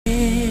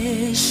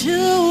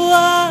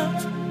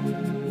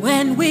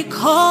we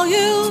call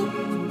you,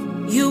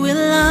 you will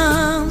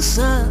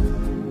answer.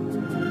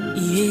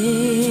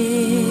 Yeshua,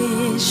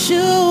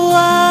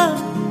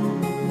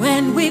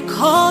 when we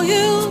call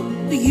you,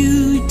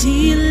 you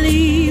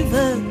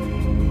deliver.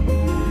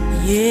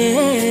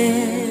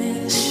 Yeshua,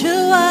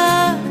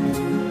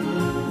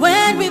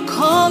 when we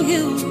call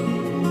you,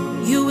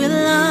 you will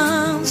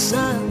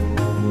answer.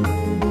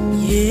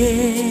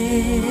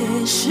 Yeshua,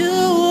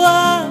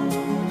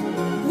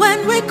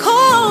 when we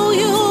call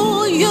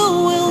you, you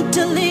will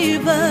deliver.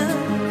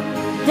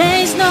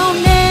 There's no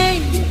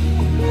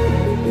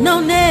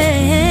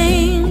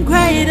name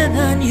greater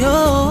than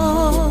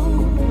yours.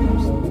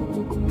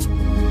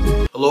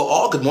 Hello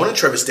all, good morning.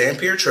 Trevis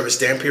Dampier, Trevis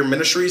Dampier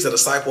Ministries, a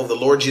disciple of the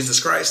Lord Jesus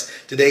Christ.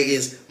 Today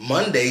is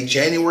Monday,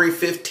 January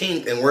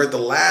 15th, and we're at the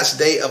last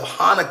day of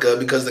Hanukkah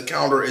because the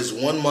calendar is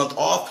 1 month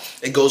off.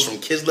 It goes from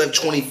Kislev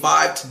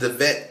 25 to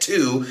Tevet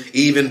 2,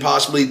 even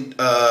possibly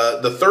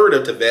the 3rd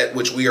of Tevet,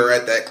 which we are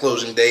at that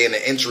closing day and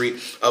the entry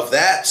of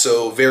that.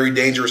 So very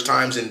dangerous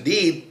times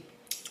indeed,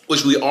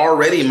 which we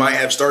already might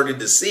have started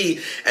to see,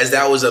 as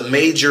that was a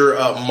major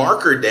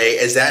marker day,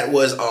 as that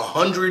was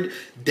 100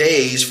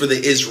 days for the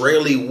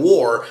Israeli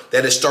war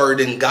that has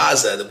started in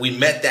Gaza. We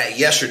met that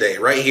yesterday,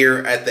 right here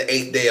at the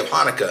 8th day of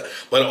Hanukkah.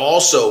 But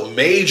also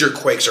major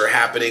quakes are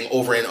happening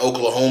over in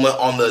Oklahoma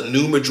on the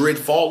New Madrid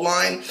fault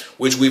line,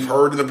 which we've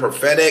heard in the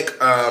prophetic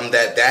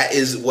that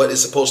is what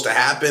is supposed to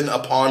happen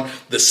upon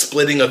the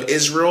splitting of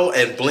Israel.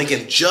 And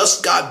Blinken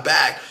just got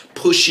back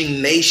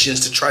pushing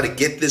nations to try to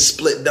get this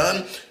split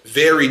done.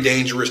 Very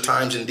dangerous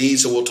times indeed.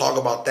 So we'll talk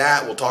about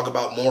that. We'll talk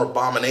about more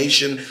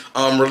abomination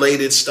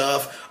related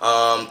stuff.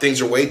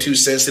 Things are way too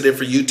sensitive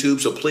for YouTube.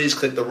 So please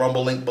click the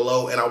Rumble link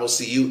below and I will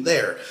see you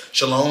there.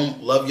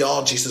 Shalom. Love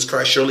y'all. Jesus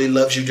Christ surely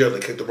loves you dearly.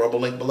 Click the Rumble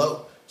link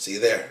below. See you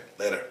there.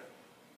 Later.